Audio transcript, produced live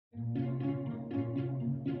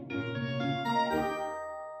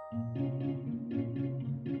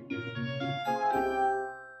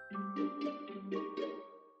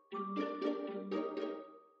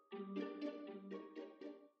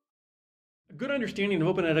good understanding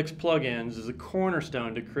of OpenEdX plugins is a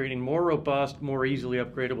cornerstone to creating more robust, more easily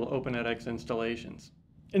upgradable OpenEdX installations.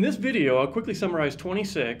 In this video, I'll quickly summarize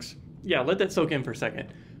 26, let that soak in for a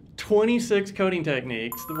second, 26 coding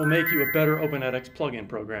techniques that will make you a better OpenEdX plugin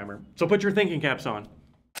programmer. So put your thinking caps on.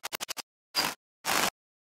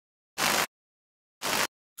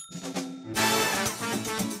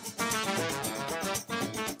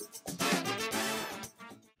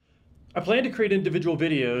 I plan to create individual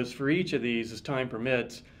videos for each of these as time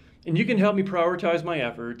permits, and you can help me prioritize my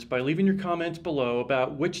efforts by leaving your comments below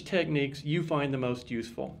about which techniques you find the most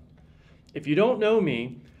useful. If you don't know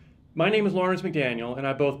me, my name is Lawrence McDaniel, and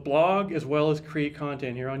I both blog as well as create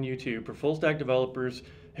content here on YouTube for full-stack developers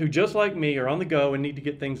who, just like me, are on the go and need to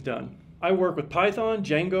get things done. I work with Python,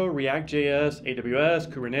 Django, React.js,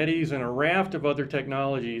 AWS, Kubernetes, and a raft of other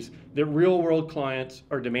technologies that real-world clients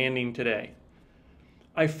are demanding today.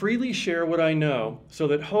 I freely share what I know so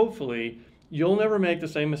that hopefully you'll never make the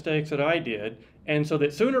same mistakes that I did, and so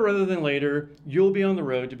that sooner rather than later, you'll be on the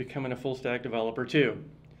road to becoming a full-stack developer too.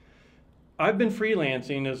 I've been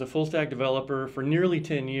freelancing as a full-stack developer for nearly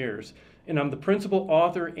 10 years, and I'm the principal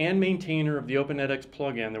author and maintainer of the OpenEdX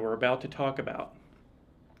plugin that we're about to talk about.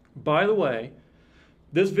 By the way,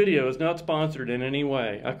 this video is not sponsored in any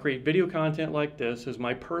way. I create video content like this as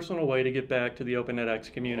my personal way to get back to the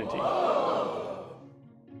OpenEdX community.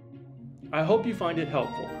 I hope you find it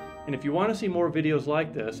helpful, and if you want to see more videos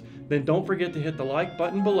like this, then don't forget to hit the like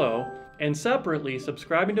button below, and separately,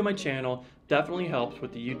 subscribing to my channel definitely helps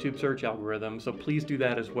with the YouTube search algorithm, so please do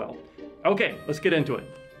that as well. Okay, let's get into it.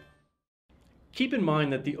 Keep in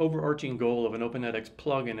mind that the overarching goal of an OpenEdX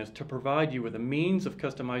plugin is to provide you with a means of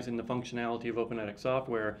customizing the functionality of OpenEdX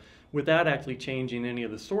software without actually changing any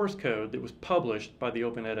of the source code that was published by the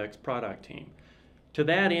OpenEdX product team. To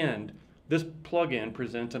that end, this plugin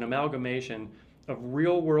presents an amalgamation of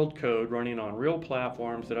real-world code running on real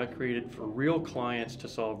platforms that I created for real clients to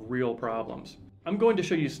solve real problems. I'm going to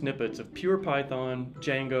show you snippets of pure Python,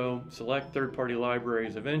 Django, select third-party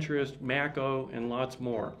libraries of interest, Mako, and lots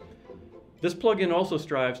more. This plugin also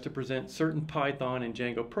strives to present certain Python and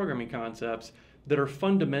Django programming concepts that are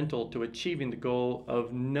fundamental to achieving the goal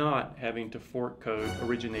of not having to fork code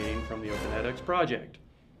originating from the OpenEdX project.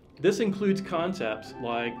 This includes concepts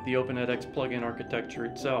like the OpenEdX plugin architecture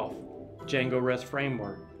itself, Django REST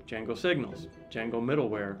framework, Django signals, Django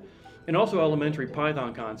middleware, and also elementary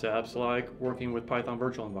Python concepts like working with Python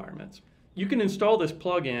virtual environments. You can install this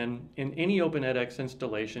plugin in any OpenEdX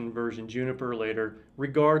installation version Juniper or later,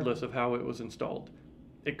 regardless of how it was installed.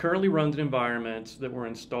 It currently runs in environments that were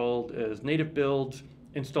installed as native builds,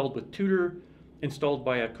 installed with Tutor, installed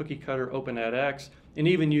by a cookie cutter OpenEdX, and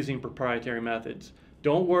even using proprietary methods.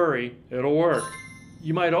 Don't worry, it'll work.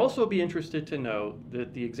 You might also be interested to know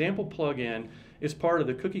that the example plugin is part of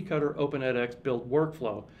the cookie cutter OpenEdX build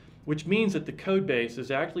workflow, which means that the code base is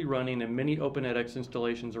actually running in many OpenEdX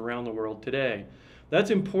installations around the world today. That's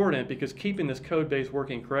important because keeping this code base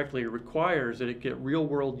working correctly requires that it get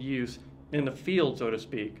real-world use in the field, so to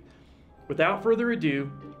speak. Without further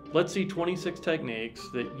ado, let's see 26 techniques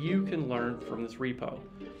that you can learn from this repo.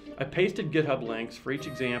 I pasted GitHub links for each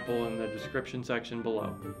example in the description section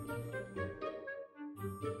below.